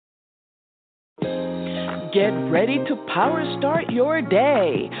Get ready to power start your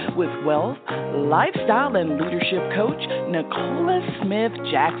day with wealth, lifestyle, and leadership coach Nicola Smith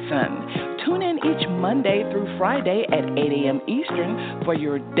Jackson. Tune in each Monday through Friday at 8 a.m. Eastern for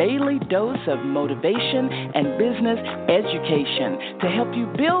your daily dose of motivation and business education to help you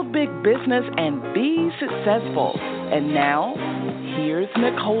build big business and be successful. And now, here's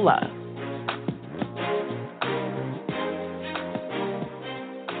Nicola.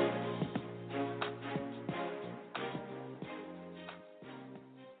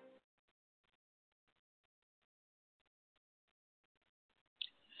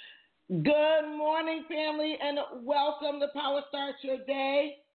 Good morning, family, and welcome to Power Start Your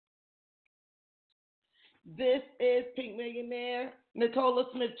Day. This is Pink Millionaire, Nicola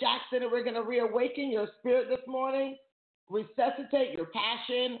Smith Jackson, and we're going to reawaken your spirit this morning, resuscitate your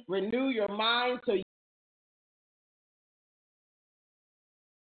passion, renew your mind so you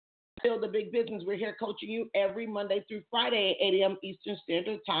build a big business. We're here coaching you every Monday through Friday at 8 a.m. Eastern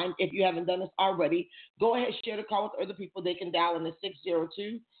Standard Time. If you haven't done this already, go ahead, share the call with other people. They can dial in the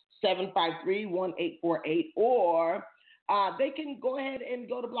 602-753-1848, or they can go ahead and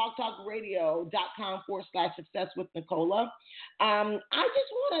go to blogtalkradio.com/success with Nicola. I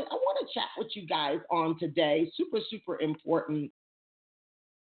want to chat with you guys on today. Super important.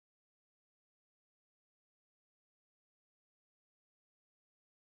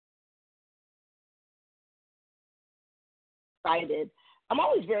 Excited. I'm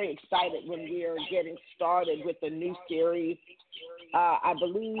always very excited when we are getting started with a new series. I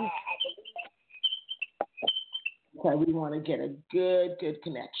believe okay, we want to get a good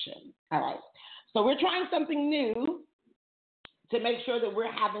connection. All right. So we're trying something new to make sure that we're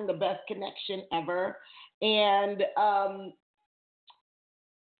having the best connection ever. And I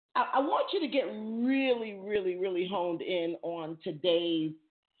want you to get really honed in on today's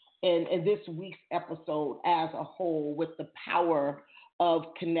and this week's episode as a whole with the power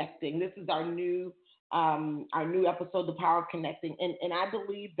of connecting. This is our new episode, The Power of Connecting. And I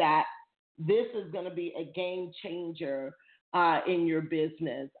believe that this is going to be a game changer in your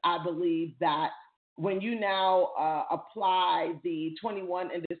business. I believe that when you now apply the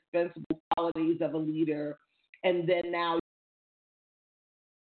 21 indispensable qualities of a leader, and then now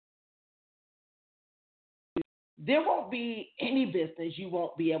there won't be any business you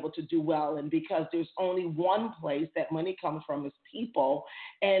won't be able to do well in, because there's only one place that money comes from is people,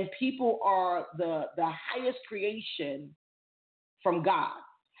 and people are the highest creation from God.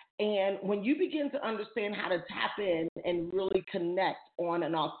 And when you begin to understand how to tap in and really connect on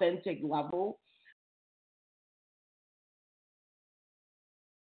an authentic level,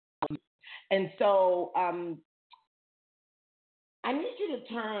 and so I need you to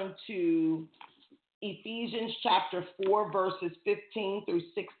turn to Ephesians chapter 4, verses 15 through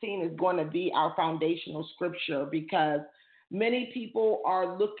 16 is going to be our foundational scripture, because many people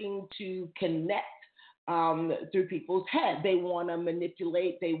are looking to connect through people's head. They want to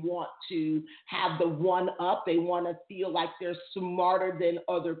manipulate. They want to have the one up. They want to feel like they're smarter than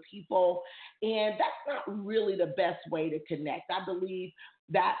other people. And that's not really the best way to connect. I believe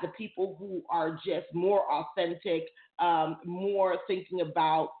that the people who are just more authentic, more thinking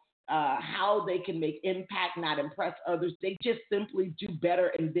about how they can make impact, not impress others, they just simply do better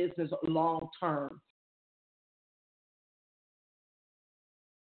in business long term.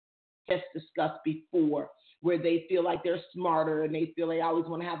 Just discussed before, where they feel like they're smarter and they feel they always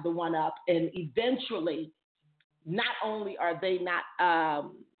want to have the one up, and eventually not only are they not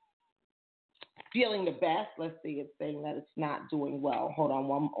feeling the best, let's see, it's saying that it's not doing well. Hold on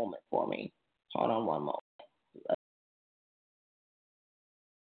one moment for me. Hold on one moment.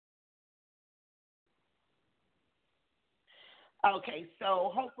 Okay, so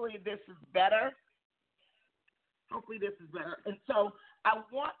hopefully this is better. And so I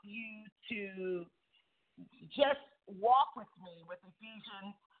want you to just walk with me with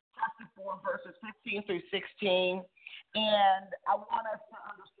Ephesians chapter 4, verses 15 through 16. And I want us to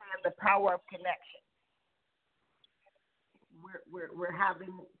understand the power of connection. We're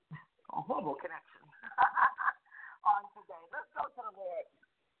having a horrible connection on today. Let's go to the Lord.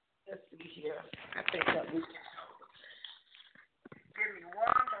 Let's see here. I think that we can help. Give me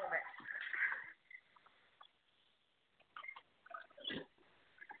one moment.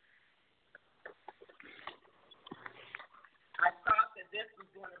 I thought that this was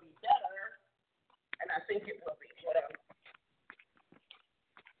going to be better, and I think it will be. Whatever.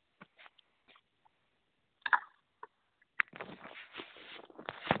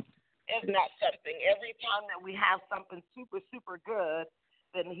 It's not something. Every time that we have something super good,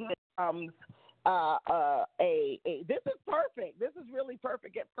 then here comes this is perfect. This is really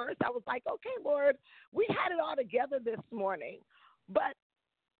perfect. At first, I was like, okay, Lord, we had it all together this morning, but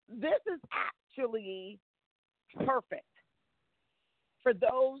this is actually perfect for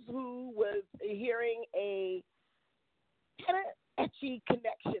those who was hearing a kind of etchy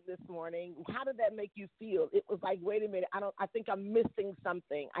connection this morning. How did that make you feel? It was like, wait a minute, I think I'm missing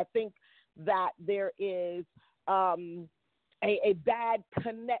something. I think that there is a bad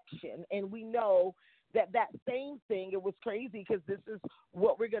connection, and we know that same thing. It was crazy because this is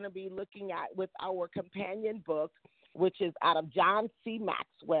what we're going to be looking at with our companion book, which is out of John C.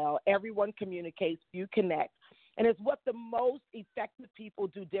 Maxwell, Everyone Communicates, Few Connect. And it's what the most effective people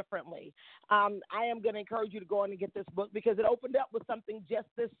do differently. I am going to encourage you to go in and get this book because it opened up with something just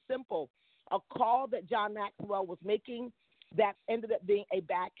this simple, a call that John Maxwell was making that ended up being a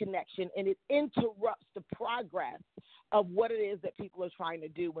bad connection, and it interrupts the progress of what it is that people are trying to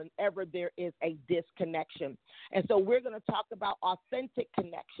do whenever there is a disconnection. And so we're going to talk about authentic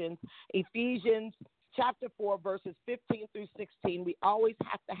connections, Ephesians chapter 4, verses 15 through 16. We always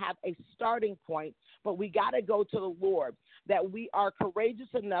have to have a starting point, but we got to go to the Lord, that we are courageous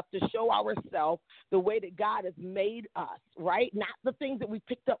enough to show ourselves the way that God has made us, right? Not the things that we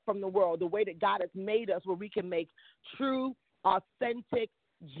picked up from the world, the way that God has made us where we can make true, authentic,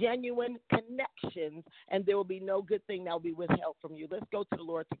 genuine connections, and there will be no good thing that will be withheld from you. Let's go to the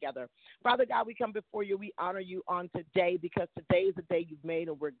Lord together. Father God, we come before you. We honor you on today because today is the day you've made,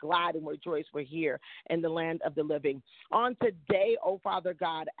 and we're glad and we're joyous we're here in the land of the living. On today, oh Father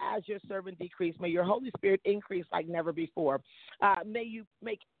God, as your servant decrease, may your Holy Spirit increase like never before. May you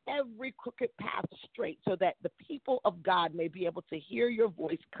make every crooked path straight so that the people of God may be able to hear your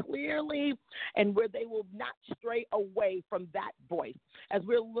voice clearly and where they will not stray away from that voice. As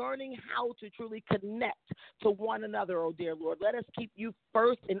we're learning how to truly connect to one another, oh dear Lord, let us keep you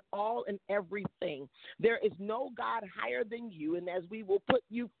first in all and everything. There is no God higher than you, and as we will put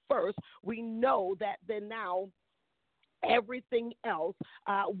you first, we know that then now everything else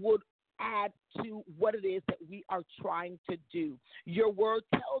would add to what it is that we are trying to do. Your word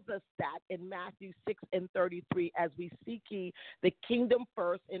tells us that in Matthew 6:33, as we seek ye the kingdom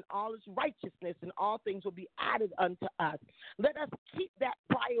first and all its righteousness, and all things will be added unto us. Let us keep that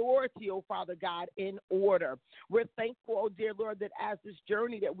priority, oh Father God, in order. We're thankful, oh dear Lord, that as this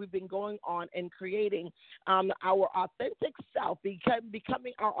journey that we've been going on and creating our authentic self,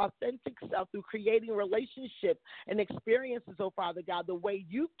 becoming our authentic self through creating relationships and experiences, oh Father God, the way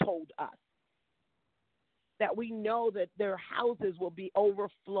you've told us, that we know that their houses will be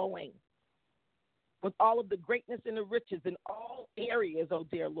overflowing with all of the greatness and the riches in all areas, oh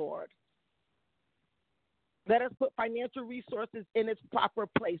dear Lord. Let us put financial resources in its proper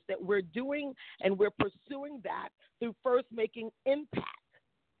place, that we're doing and we're pursuing that through first making impact.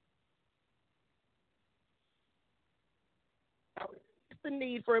 The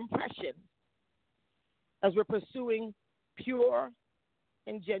need for impression as we're pursuing pure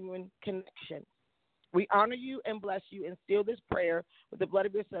and genuine connection. We honor you and bless you and seal this prayer with the blood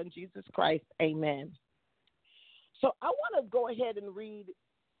of your Son, Jesus Christ. Amen. So I want to go ahead and read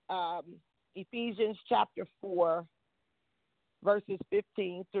Ephesians chapter 4, verses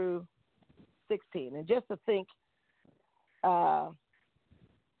 15 through 16. And just to think,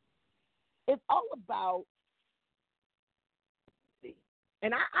 it's all about,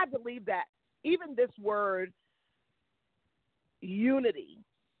 and I believe that even this word unity,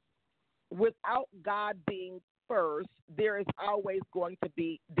 without God being first, there is always going to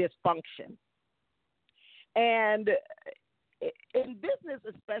be dysfunction. And in business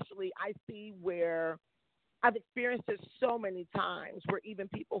especially, I see where I've experienced this so many times where even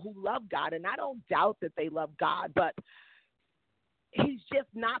people who love God, and I don't doubt that they love God, but he's just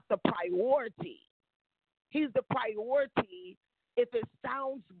not the priority. He's the priority if it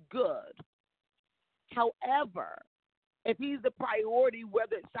sounds good. However, if he's the priority,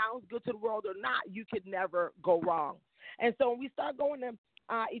 whether it sounds good to the world or not, you could never go wrong. And so when we start going to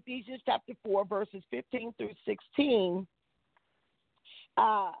Ephesians chapter 4, verses 15 through 16,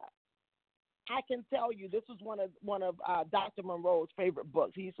 I can tell you this was one of Dr. Monroe's favorite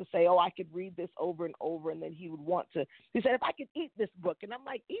books. He used to say, I could read this over and over, and then he would want to. He said, if I could eat this book. And I'm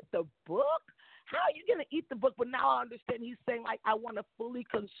like, eat the book? How are you going to eat the book? But now I understand he's saying, like, I want to fully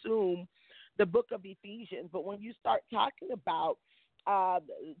consume the book of Ephesians. But when you start talking about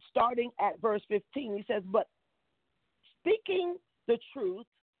starting at verse 15, he says, but speaking the truth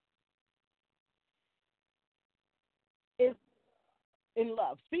is in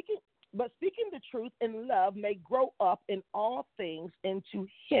love. Speaking the truth in love may grow up in all things into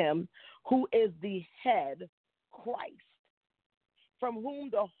him who is the head, Christ, from whom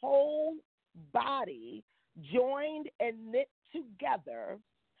the whole body, joined and knit together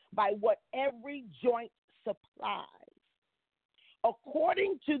by what every joint supplies,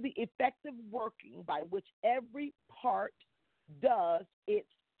 according to the effective working by which every part does its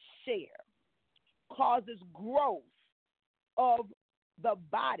share, causes growth of the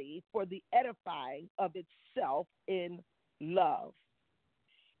body for the edifying of itself in love.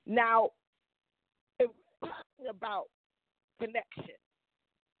 Now, if we're talking about connection,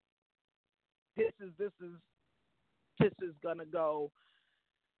 this is gonna go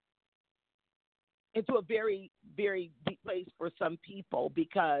into a very, very deep place for some people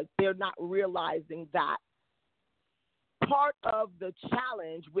because they're not realizing that part of the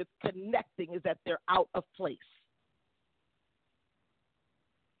challenge with connecting is that they're out of place.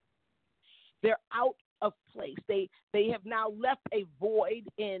 They're out of place. They have now left a void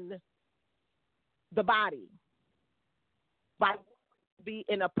in the body by be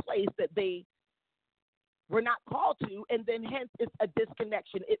in a place that they were not called to, and then hence it's a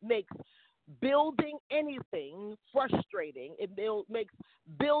disconnection. It makes building anything frustrating. It makes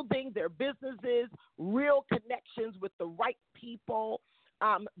building their businesses, real connections with the right people,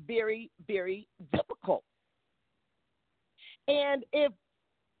 very, very difficult. And if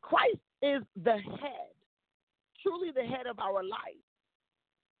Christ is the head, truly the head of our life,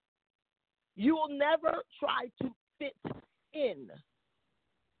 you will never try to fit in.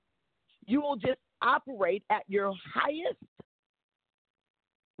 You will just operate at your highest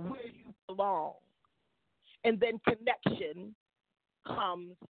where you belong. And then connection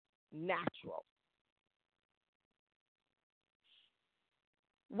comes natural.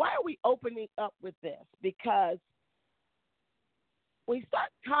 Why are we opening up with this? Because when we start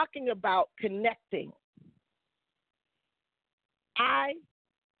talking about connecting, I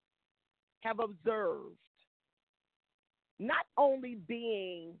have observed not only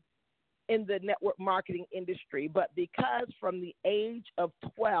being in the network marketing industry, but because from the age of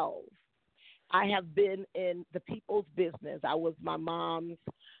 12, I have been in the people's business. I was my mom's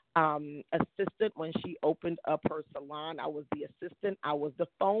assistant when she opened up her salon. I was the assistant. I was the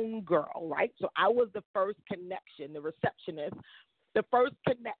phone girl, right? So I was the first connection, the receptionist, the first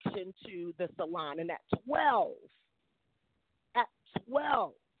connection to the salon. And at 12,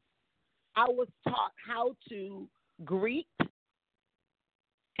 I was taught how to greet,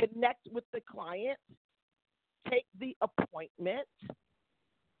 connect with the client, take the appointment.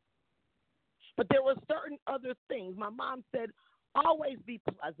 But there were certain other things. My mom said, always be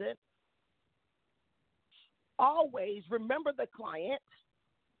pleasant. Always remember the client.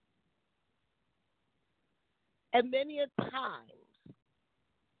 And many a times,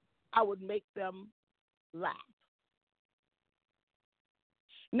 I would make them laugh.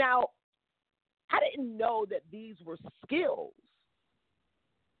 Now, I didn't know that these were skills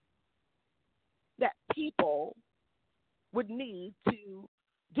that people would need to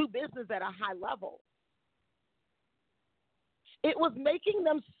do business at a high level. It was making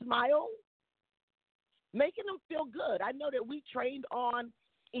them smile, making them feel good. I know that we trained on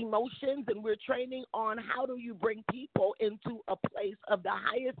emotions, and we're training on how do you bring people into a place of the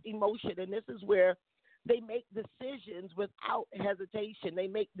highest emotion, and this is where they make decisions without hesitation. They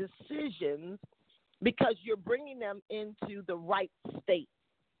make decisions because you're bringing them into the right state.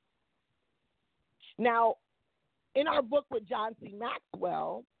 Now, in our book with John C.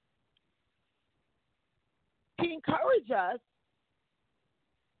 Maxwell, he encouraged us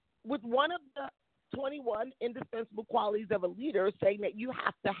with one of the 21 indispensable qualities of a leader, saying that you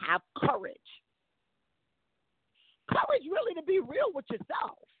have to have courage. Courage really to be real with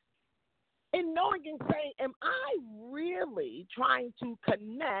yourself. And knowing and saying, am I really trying to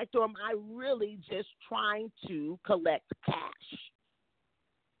connect, or am I really just trying to collect cash?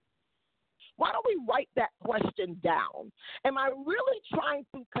 Why don't we write that question down? Am I really trying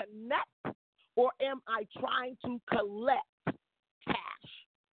to connect, or am I trying to collect cash?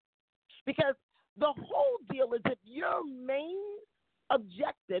 Because the whole deal is, if your main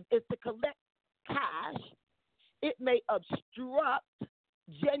objective is to collect cash, it may obstruct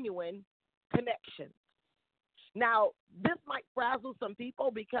genuine connection. Now, this might frazzle some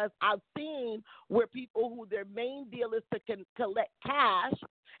people because I've seen where people who their main deal is to collect cash,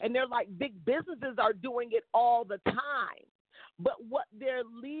 and they're like big businesses are doing it all the time. But what they're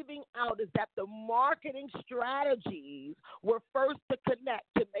leaving out is that the marketing strategies were first to connect,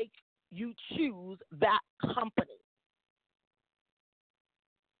 to make you choose that company,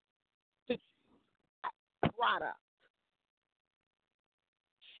 to choose that product.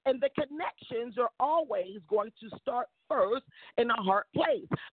 And the connections are always going to start first in a heart place.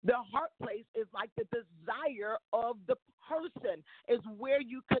 The heart place is like the desire of the person, is where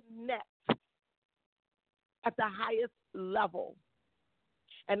you connect at the highest level.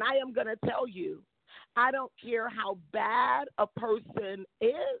 And I am going to tell you, I don't care how bad a person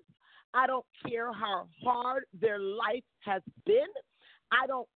is. I don't care how hard their life has been. I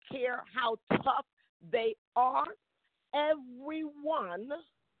don't care how tough they are. Everyone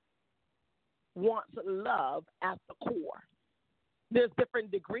wants love at the core. There's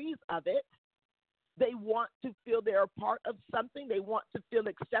different degrees of it. They want to feel they're a part of something. They want to feel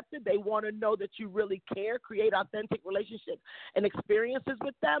accepted. They want to know that you really care, create authentic relationships and experiences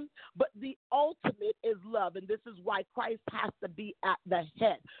with them. But the ultimate is love, and this is why Christ has to be at the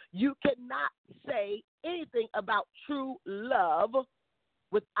head. You cannot say anything about true love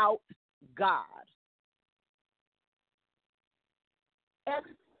without God. And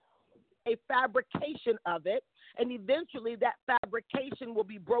a fabrication of it, and eventually that fabrication will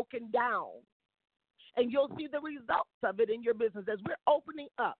be broken down. And you'll see the results of it in your business as we're opening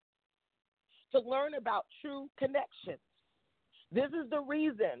up to learn about true connections. This is the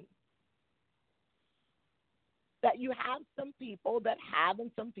reason that you have some people that have and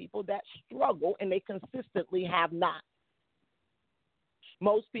some people that struggle, and they consistently have not.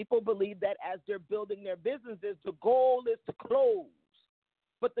 Most people believe that as they're building their businesses, the goal is to close.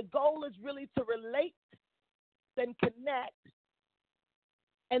 But the goal is really to relate, then connect,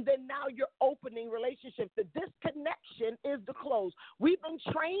 and then now you're opening relationships. The disconnection is the close. We've been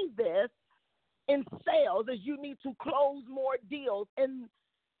trained this in sales as you need to close more deals. And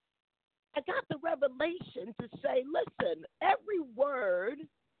I got the revelation to say, listen, every word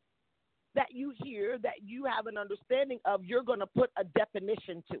that you hear, that you have an understanding of, you're going to put a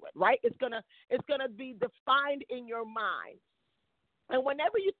definition to it, right? It's gonna be defined in your mind. And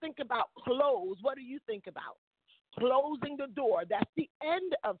whenever you think about close, what do you think about? Closing the door. That's the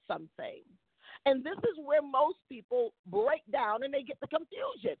end of something. And this is where most people break down and they get the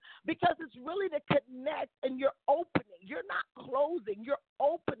confusion, because it's really to connect and you're opening. You're not closing. You're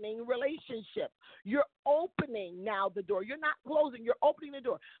opening relationships. You're opening now the door. You're not closing. You're opening the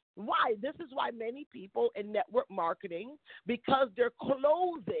door. Why? This is why many people in network marketing, because they're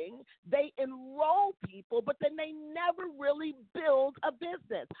closing, they enroll people, but then they never really build a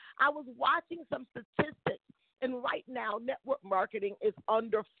business. I was watching some statistics, and right now network marketing is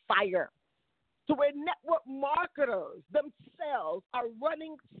under fire. So where network marketers themselves are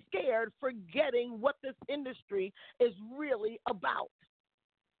running scared, forgetting what this industry is really about.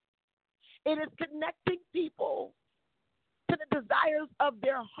 It is connecting people to the desires of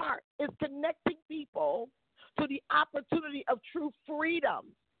their heart. It's connecting people to the opportunity of true freedom.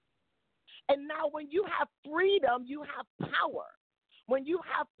 And now when you have freedom, you have power. When you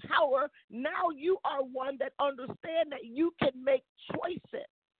have power, now you are one that understands that you can make choices.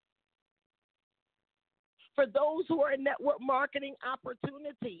 For those who are in network marketing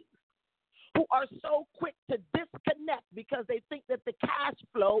opportunities, who are so quick to disconnect because they think that the cash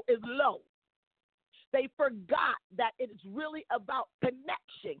flow is low. They forgot that it is really about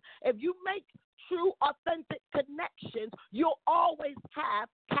connection. If you make true, authentic connections, you'll always have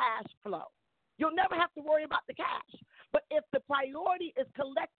cash flow. You'll never have to worry about the cash. But if the priority is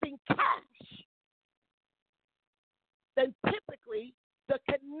collecting cash, then typically the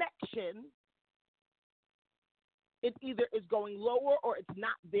connection, it either is going lower or it's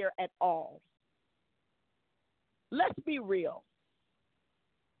not there at all. Let's be real.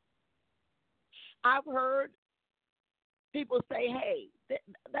 I've heard people say, hey,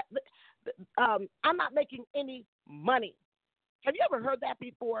 I'm not making any money. Have you ever heard that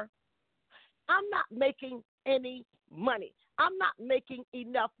before? I'm not making any money. I'm not making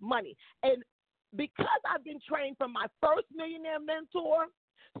enough money. And because I've been trained from my first millionaire mentor,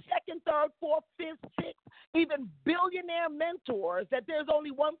 second, third, fourth, fifth, sixth, even billionaire mentors, that there's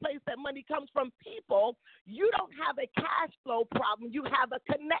only one place that money comes from, people, you don't have a cash flow problem. You have a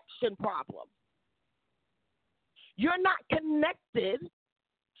connection problem. You're not connected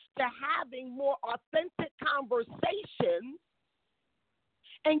to having more authentic conversations,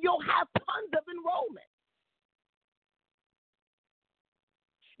 and you'll have tons of enrollment.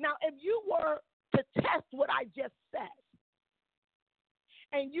 Now, if you were to test what I just said,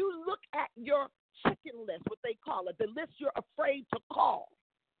 and you look at your chicken list, what they call it, the list you're afraid to call,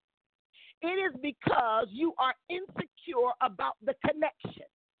 it is because you are insecure about the connection.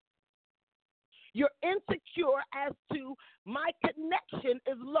 You're insecure as to my connection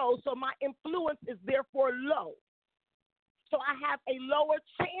is low, so my influence is therefore low. So I have a lower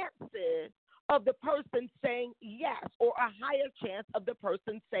chances of the person saying yes, or a higher chance of the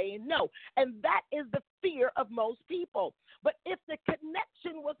person saying no. And that is the fear of most people. But if the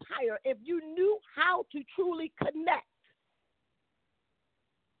connection was higher, if you knew how to truly connect,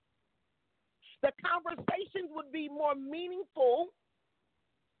 The conversations would be more meaningful.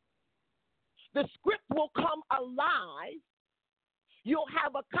 The script will come alive. You'll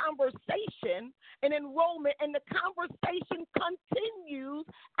have a conversation, an enrollment, and the conversation continues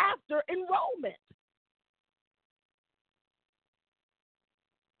after enrollment.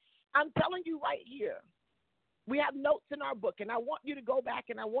 I'm telling you right here, we have notes in our book, and I want you to go back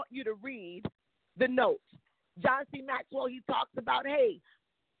and I want you to read the notes. John C. Maxwell, he talks about, hey,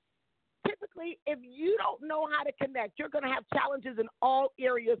 typically if you don't know how to connect, you're going to have challenges in all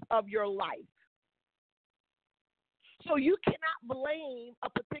areas of your life. So you cannot blame a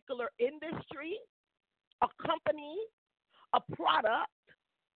particular industry, a company, a product,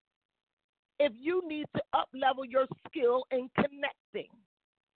 if you need to up-level your skill in connecting.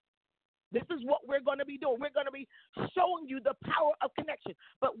 This is what we're going to be doing. We're going to be showing you the power of connection.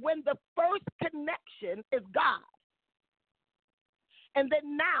 But when the first connection is God, and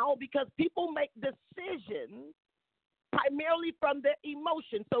then now, because people make decisions primarily from their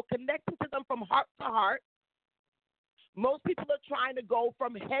emotions, so connecting to them from heart to heart, most people are trying to go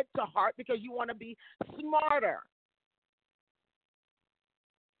from head to heart because you want to be smarter.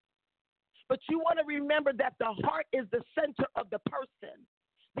 But you want to remember that the heart is the center of the person.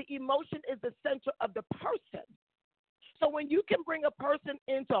 The emotion is the center of the person. So when you can bring a person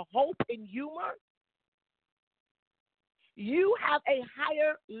into hope and humor, you have a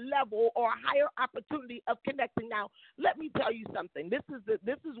higher level or a higher opportunity of connecting. Now, let me tell you something. This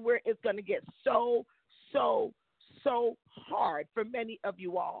is where it's going to get so hard for many of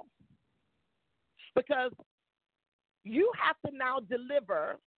you all. Because you have to now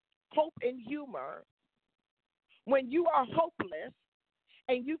deliver hope and humor when you are hopeless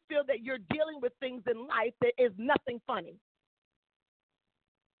and you feel that you're dealing with things in life that is nothing funny.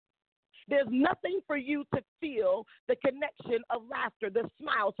 There's nothing for you to feel the connection of laughter, the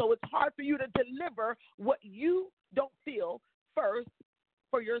smile. So it's hard for you to deliver what you don't feel first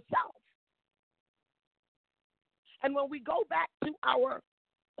for yourself. And when we go back to our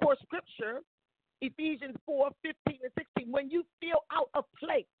core scripture, Ephesians 4:15-16, when you feel out of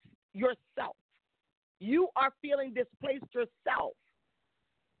place yourself, you are feeling displaced yourself.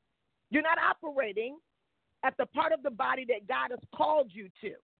 You're not operating at the part of the body that God has called you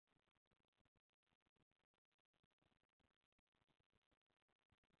to.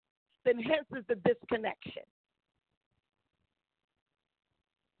 Then hence is the disconnection.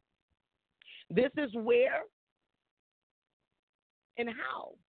 This is where and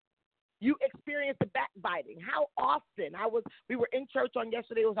how you experience the backbiting. How often we were in church on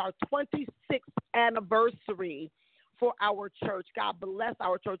yesterday. It was our 26th anniversary for our church. God bless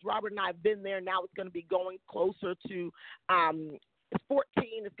our church. Robert and I have been there. Now it's going to be going closer to it's 14.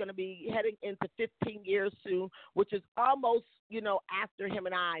 It's going to be heading into 15 years soon, which is almost, after him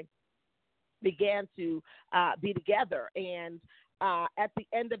and I began to be together. And at the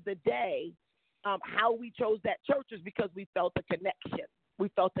end of the day, how we chose that church is because we felt a connection. We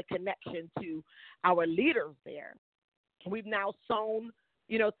felt a connection to our leaders there. We've now sown,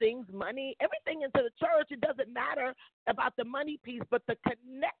 things, money, everything into the church. It doesn't matter about the money piece, but the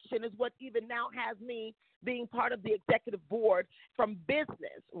connection is what even now has me being part of the executive board from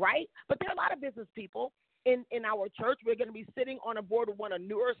business, right? But there are a lot of business people in our church. We're going to be sitting on a board with a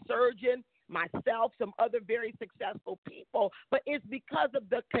neurosurgeon, myself, some other very successful people. But it's because of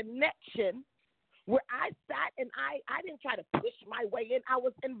the connection where I sat and I didn't try to push my way in. I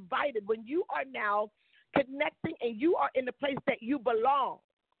was invited. When you are now connecting and you are in the place that you belong.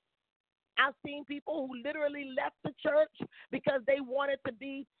 I've seen people who literally left the church because they wanted to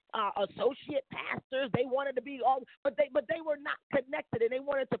be associate pastors. They wanted to be but they were not connected, and they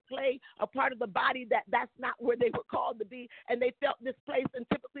wanted to play a part of the body that's not where they were called to be, and they felt displaced, and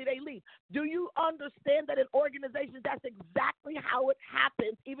typically they leave. Do you understand that in organizations, that's exactly how it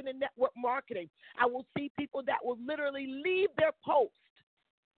happens, even in network marketing? I will see people that will literally leave their post.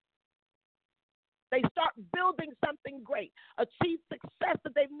 They start building something great, achieve success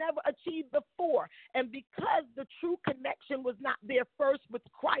that they've never achieved before. And because the true connection was not there first with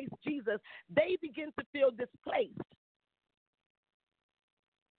Christ Jesus, they begin to feel displaced.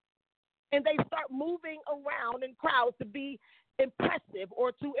 And they start moving around in crowds to be impressive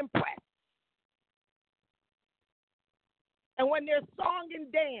or to impress. And when their song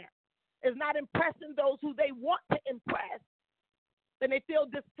and dance is not impressing those who they want to impress, then they feel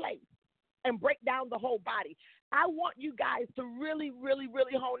displaced and break down the whole body. I want you guys to really, really,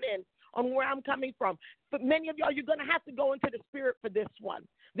 really hone in on where I'm coming from. But many of y'all, you're going to have to go into the spirit for this one.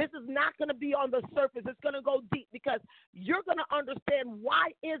 This is not going to be on the surface. It's going to go deep because you're going to understand why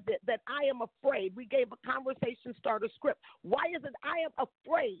is it that I am afraid. We gave a conversation starter script. Why is it I am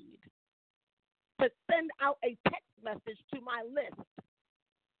afraid to send out a text message to my list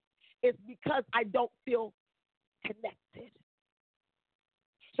is because I don't feel connected.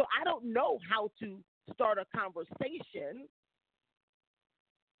 So I don't know how to start a conversation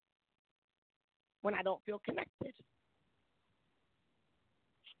when I don't feel connected.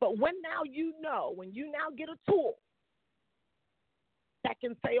 But when you now get a tool that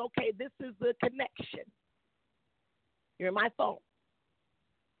can say, okay, this is the connection. You're in my phone.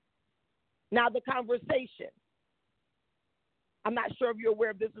 Now the conversation. I'm not sure if you're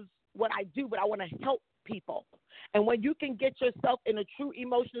aware of this is what I do, but I want to help people. And when you can get yourself in a true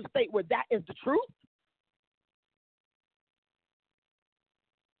emotional state where that is the truth,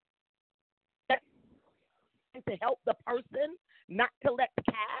 that's to help the person not collect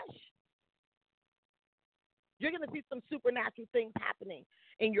cash, you're going to see some supernatural things happening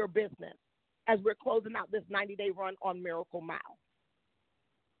in your business as we're closing out this 90-day run on Miracle Mile.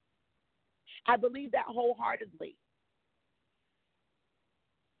 I believe that wholeheartedly.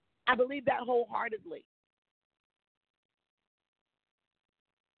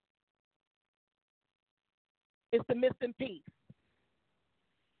 It's the missing piece.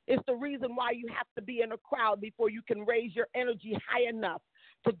 It's the reason why you have to be in a crowd before you can raise your energy high enough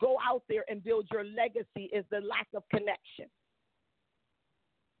to go out there and build your legacy, is the lack of connection.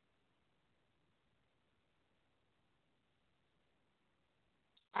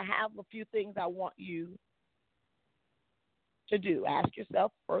 I have a few things I want you to do. Ask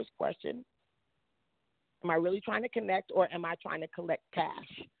yourself, first question, am I really trying to connect or am I trying to collect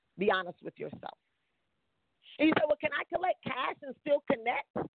cash? Be honest with yourself. And you say, well, can I collect cash and still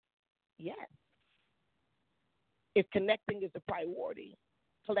connect? Yes. If connecting is the priority,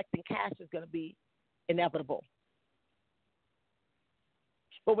 collecting cash is going to be inevitable.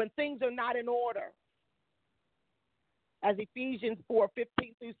 But when things are not in order, as Ephesians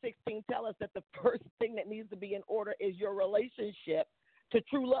 4:15 through 16 tell us, that the first thing that needs to be in order is your relationship to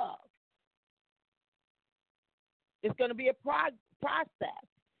true love. It's going to be a process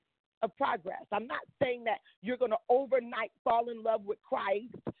of progress. I'm not saying that you're going to overnight fall in love with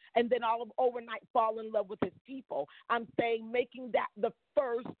Christ and then overnight fall in love with his people. I'm saying making that the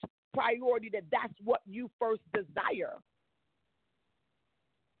first priority, that's what you first desire.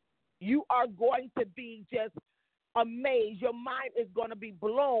 You are going to be just amazed. Your mind is going to be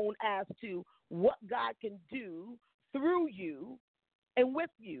blown as to what God can do through you and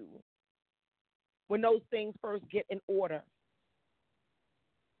with you when those things first get in order.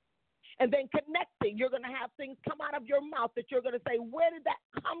 And then connecting, you're going to have things come out of your mouth that you're going to say, where did that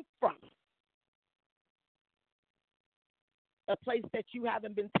come from? A place that you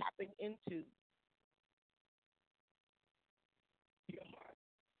haven't been tapping into. Your heart.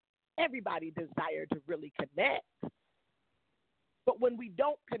 Everybody desires to really connect. But when we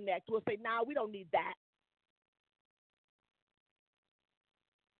don't connect, we'll say, nah, we don't need that.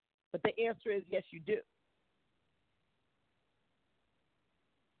 But the answer is yes, you do.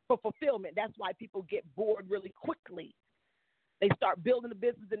 For fulfillment, that's why people get bored really quickly. They start building a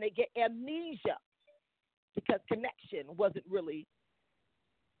business and they get amnesia because connection wasn't really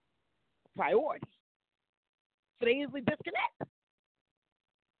a priority. So they easily disconnect.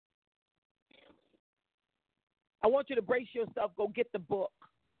 I want you to brace yourself. Go get the book.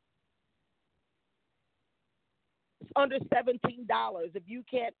 It's under $17. If you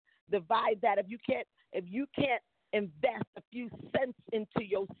can't divide that, if you can't invest a few cents into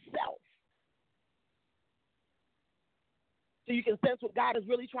yourself, so you can sense what God is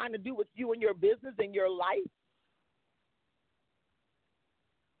really trying to do with you and your business and your life.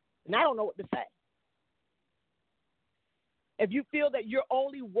 And I don't know what to say. If you feel that you're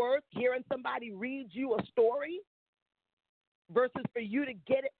only worth hearing somebody read you a story versus for you to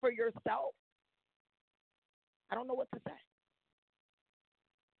get it for yourself, I don't know what to say.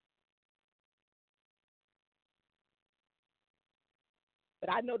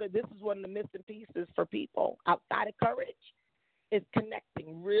 But I know that this is one of the missing pieces for people outside of courage, is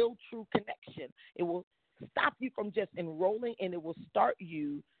connecting, real, true connection. It will stop you from just enrolling, and it will start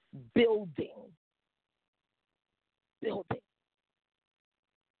you building.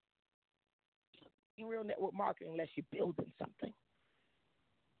 Real network marketing unless you're building something.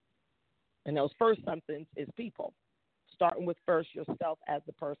 And those first somethings is people, starting with first yourself as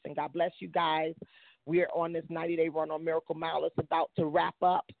the person. God bless you guys. We are on this 90-day run on Miracle Mile. It's about to wrap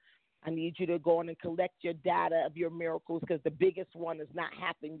up. I need you to go on and collect your data of your miracles, because the biggest one has not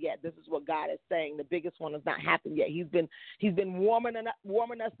happened yet. This is what God is saying. The biggest one has not happened yet. He's been warming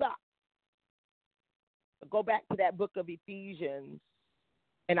us up. So go back to that book of Ephesians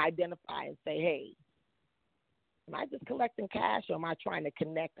and identify and say, hey, Am I just collecting cash, or am I trying to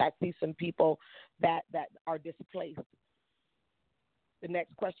connect? I see some people that are displaced. The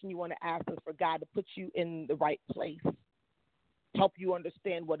next question you want to ask is for God to put you in the right place, help you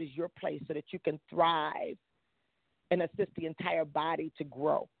understand what is your place so that you can thrive and assist the entire body to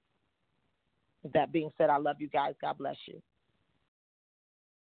grow. With that being said, I love you guys. God bless you.